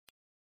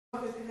So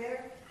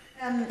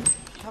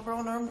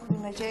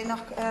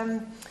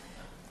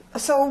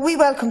we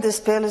welcome this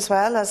bill as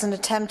well as an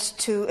attempt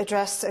to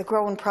address a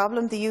growing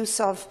problem, the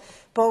use of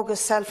bogus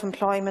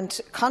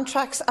self-employment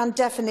contracts and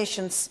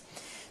definitions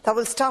that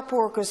will stop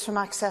workers from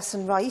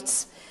accessing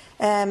rights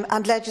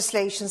and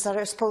legislations that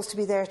are supposed to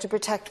be there to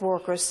protect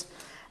workers.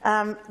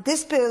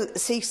 This bill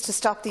seeks to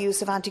stop the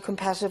use of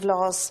anti-competitive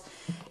laws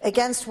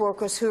against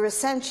workers who are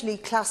essentially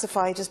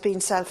classified as being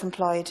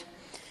self-employed.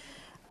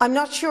 I'm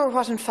not sure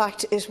what, in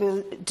fact, it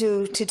will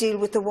do to deal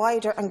with the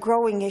wider and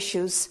growing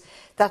issues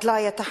that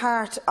lie at the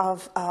heart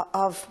of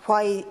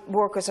why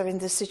workers are in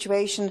this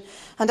situation,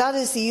 and that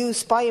is the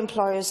use by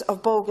employers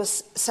of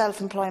bogus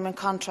self-employment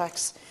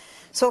contracts.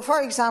 So,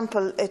 for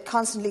example, it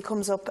constantly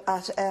comes up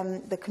at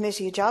the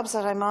Committee of Jobs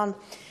that I'm on,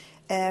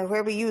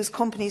 where we use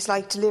companies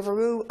like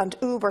Deliveroo and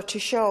Uber to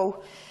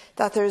show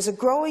that there is a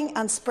growing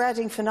and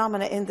spreading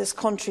phenomenon in this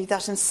country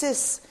that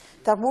insists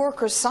that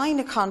workers sign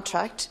a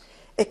contract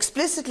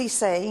explicitly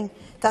saying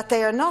that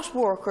they are not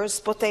workers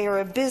but they are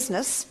a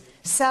business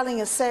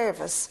selling a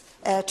service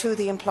to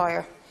the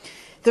employer.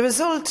 The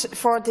result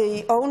for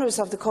the owners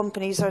of the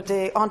companies or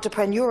the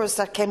entrepreneurs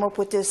that came up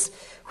with this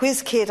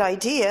whiz-kid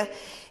idea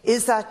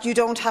is that you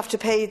don't have to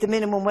pay the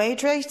minimum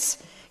wage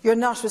rates, you're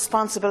not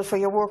responsible for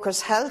your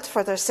workers' health,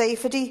 for their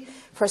safety,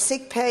 for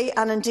sick pay,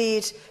 and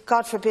indeed,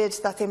 God forbid,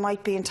 that they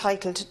might be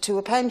entitled to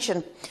a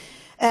pension.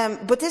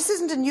 But this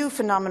isn't a new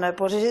phenomenon,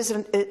 but it is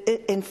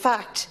in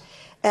fact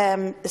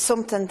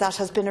something that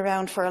has been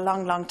around for a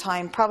long, long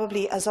time,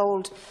 probably as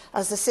old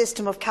as the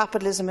system of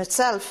capitalism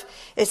itself.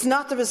 It's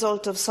not the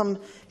result of some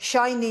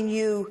shiny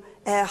new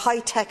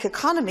high-tech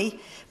economy,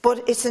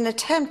 but it's an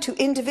attempt to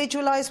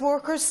individualise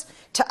workers,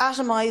 to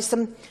atomise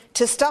them,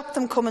 to stop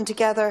them coming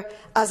together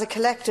as a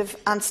collective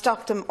and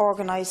stop them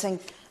organising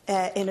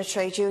in a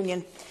trade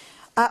union.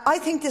 I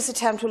think this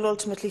attempt will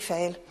ultimately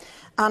fail.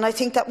 And I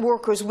think that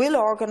workers will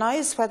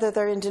organise, whether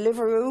they're in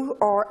Deliveroo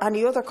or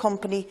any other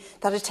company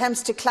that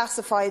attempts to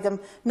classify them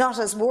not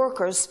as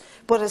workers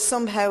but as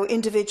somehow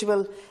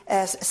individual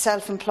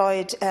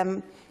self-employed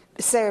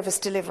service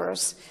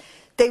deliverers.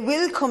 They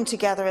will come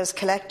together as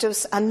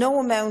collectives, and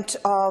no amount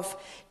of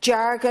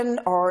jargon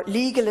or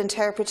legal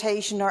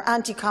interpretation or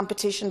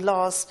anti-competition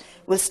laws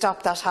will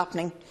stop that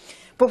happening.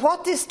 But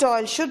what this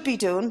Dáil should be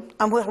doing,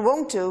 and what it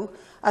won't do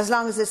as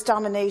long as it's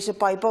dominated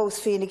by both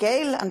Fine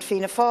Gael and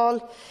Fianna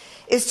Fáil,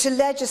 is to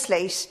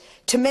legislate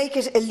to make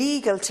it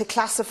illegal to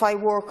classify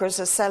workers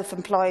as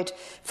self-employed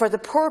for the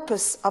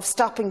purpose of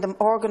stopping them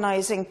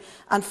organising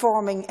and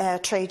forming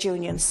trade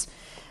unions.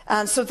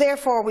 And so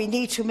therefore we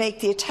need to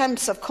make the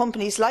attempts of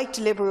companies like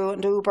Deliveroo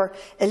and Uber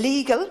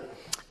illegal,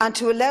 and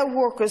to allow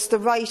workers the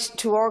right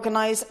to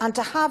organise and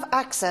to have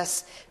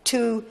access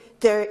to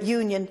their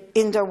union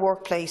in their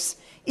workplace,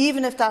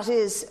 even if that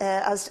is,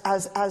 as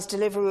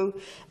Deliveroo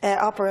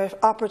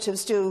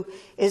operatives do,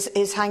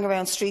 is hang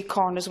around street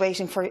corners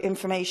waiting for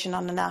information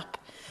on an app.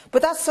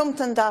 But that's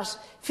something that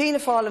Fianna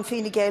Fáil and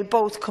Fine Gael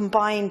both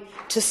combine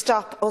to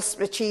stop us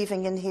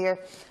achieving in here.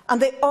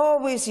 And they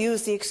always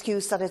use the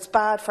excuse that it's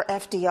bad for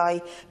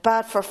FDI,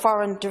 bad for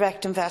foreign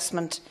direct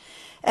investment.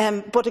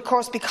 But of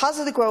course, because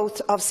of the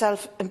growth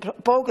of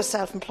bogus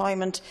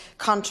self-employment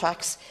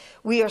contracts,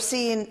 we are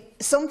seeing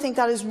something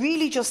that is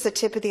really just the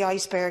tip of the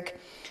iceberg,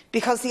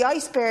 because the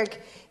iceberg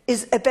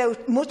is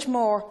about much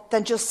more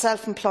than just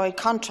self-employed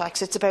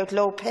contracts. It's about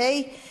low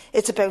pay,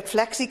 it's about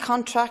flexi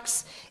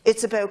contracts,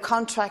 it's about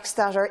contracts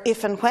that are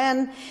if and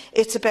when,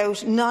 it's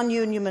about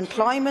non-union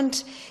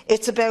employment,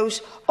 it's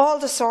about all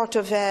the sort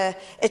of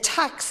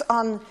attacks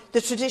on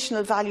the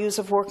traditional values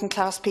of working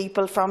class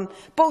people from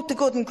both the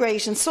good and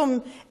great in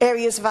some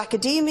areas of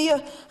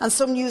academia and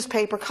some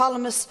newspaper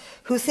columnists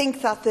who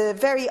think that the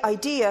very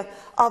idea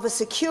of a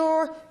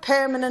secure,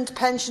 permanent,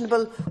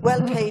 pensionable,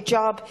 well-paid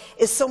job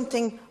is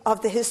something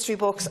of the history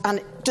books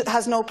and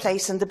has no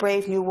place in the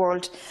brave new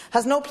world,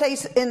 has no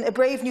place in a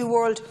brave new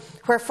world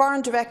where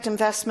foreign direct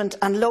investment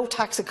and low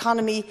tax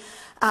economy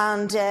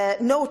and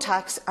no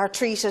tax are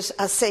treated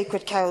as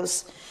sacred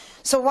cows.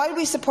 So while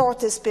we support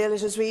this bill,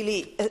 it is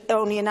really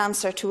only an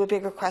answer to a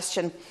bigger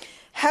question.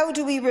 How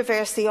do we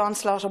reverse the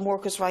onslaught on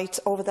workers' rights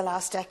over the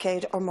last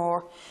decade or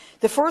more?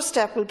 The first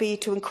step will be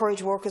to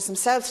encourage workers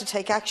themselves to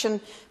take action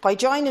by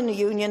joining a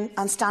union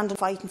and standing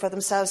fighting for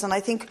themselves. And I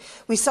think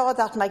we saw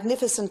that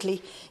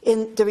magnificently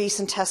in the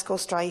recent Tesco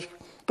strike.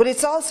 But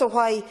it's also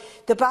why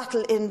the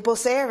battle in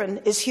Bus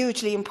Éireann is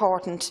hugely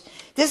important.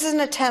 This is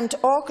an attempt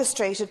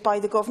orchestrated by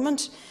the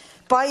government,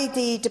 by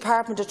the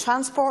Department of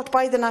Transport,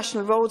 by the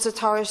National Roads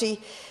Authority,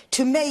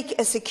 to make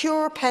a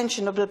secure,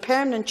 pensionable,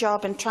 permanent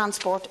job in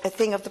transport a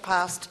thing of the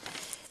past.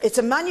 It's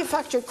a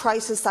manufactured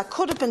crisis that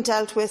could have been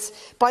dealt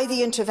with by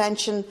the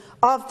intervention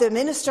of the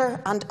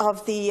Minister and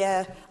of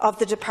the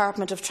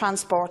Department of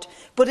Transport,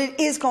 but it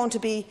is going to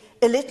be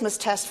a litmus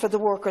test for the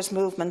workers'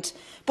 movement.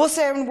 Bus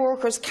Éireann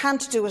workers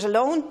can't do it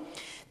alone.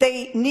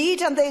 They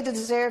need and they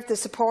deserve the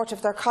support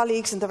of their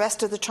colleagues in the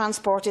rest of the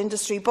transport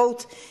industry,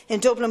 both in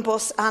Dublin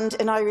Bus and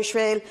in Irish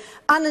Rail,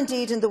 and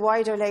indeed in the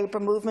wider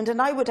labour movement,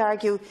 and I would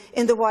argue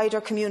in the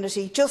wider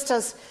community. Just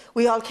as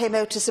we all came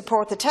out to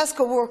support the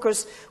Tesco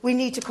workers, we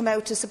need to come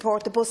out to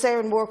support the bus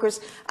Éireann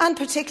workers, and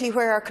particularly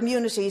where our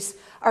communities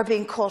are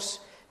being cut.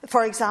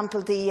 For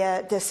example,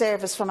 the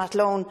service from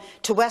Athlone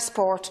to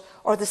Westport,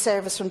 or the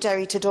service from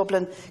Derry to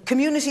Dublin.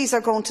 Communities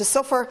are going to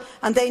suffer,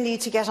 and they need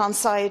to get on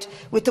side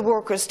with the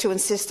workers to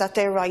insist that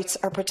their rights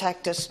are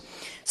protected.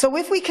 So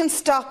if we can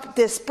stop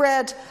this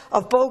spread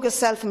of bogus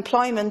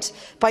self-employment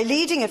by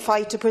leading a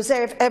fight to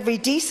preserve every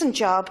decent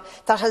job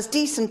that has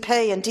decent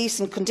pay and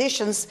decent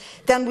conditions,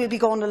 then we'll be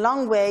going a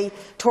long way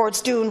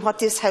towards doing what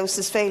this House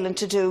is failing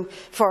to do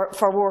for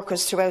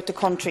workers throughout the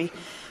country.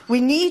 We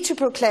need to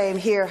proclaim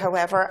here,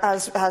 however,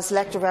 as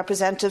elected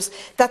representatives,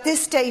 that this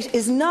state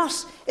is not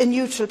a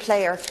neutral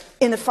player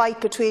in a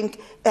fight between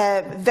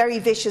very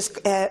vicious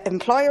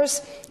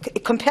employers,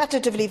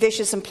 competitively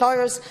vicious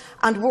employers,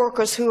 and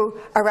workers who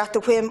are at the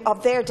whim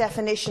of their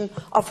definition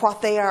of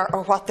what they are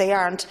or what they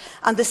aren't.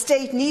 And the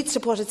state needs to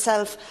put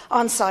itself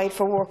on side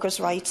for workers'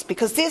 rights,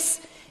 because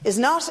this is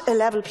not a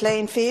level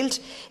playing field.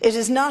 It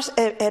is not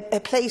a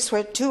place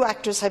where two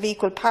actors have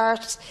equal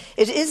parts.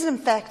 It is in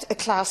fact a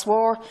class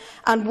war,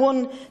 and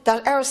one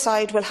that our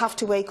side will have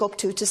to wake up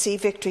to see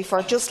victory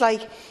for. Just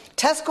like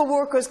Tesco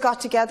workers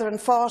got together and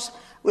fought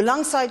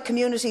alongside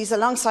communities,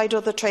 alongside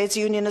other trades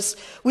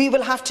unionists, we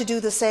will have to do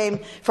the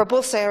same for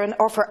Bus Éireann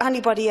or for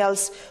anybody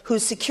else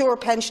whose secure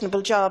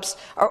pensionable jobs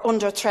are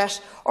under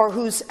threat, or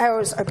whose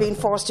hours are being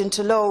forced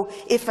into low,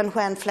 if and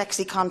when,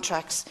 flexi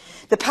contracts.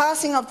 The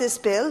passing of this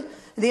bill,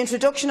 the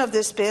introduction of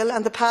this bill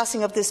and the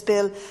passing of this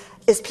bill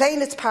is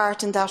playing its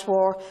part in that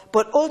war,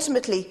 but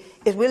ultimately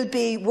it will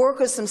be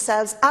workers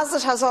themselves, as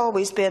it has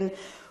always been,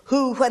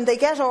 who, when they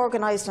get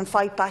organised and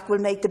fight back, will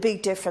make the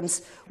big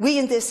difference. We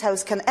in this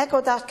House can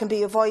echo that, can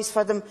be a voice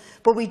for them,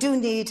 but we do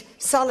need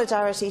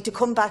solidarity to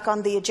come back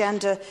on the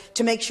agenda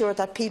to make sure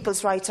that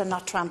people's rights are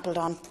not trampled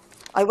on.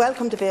 I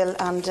welcome the bill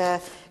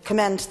and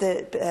commend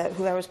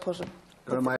whoever has put it.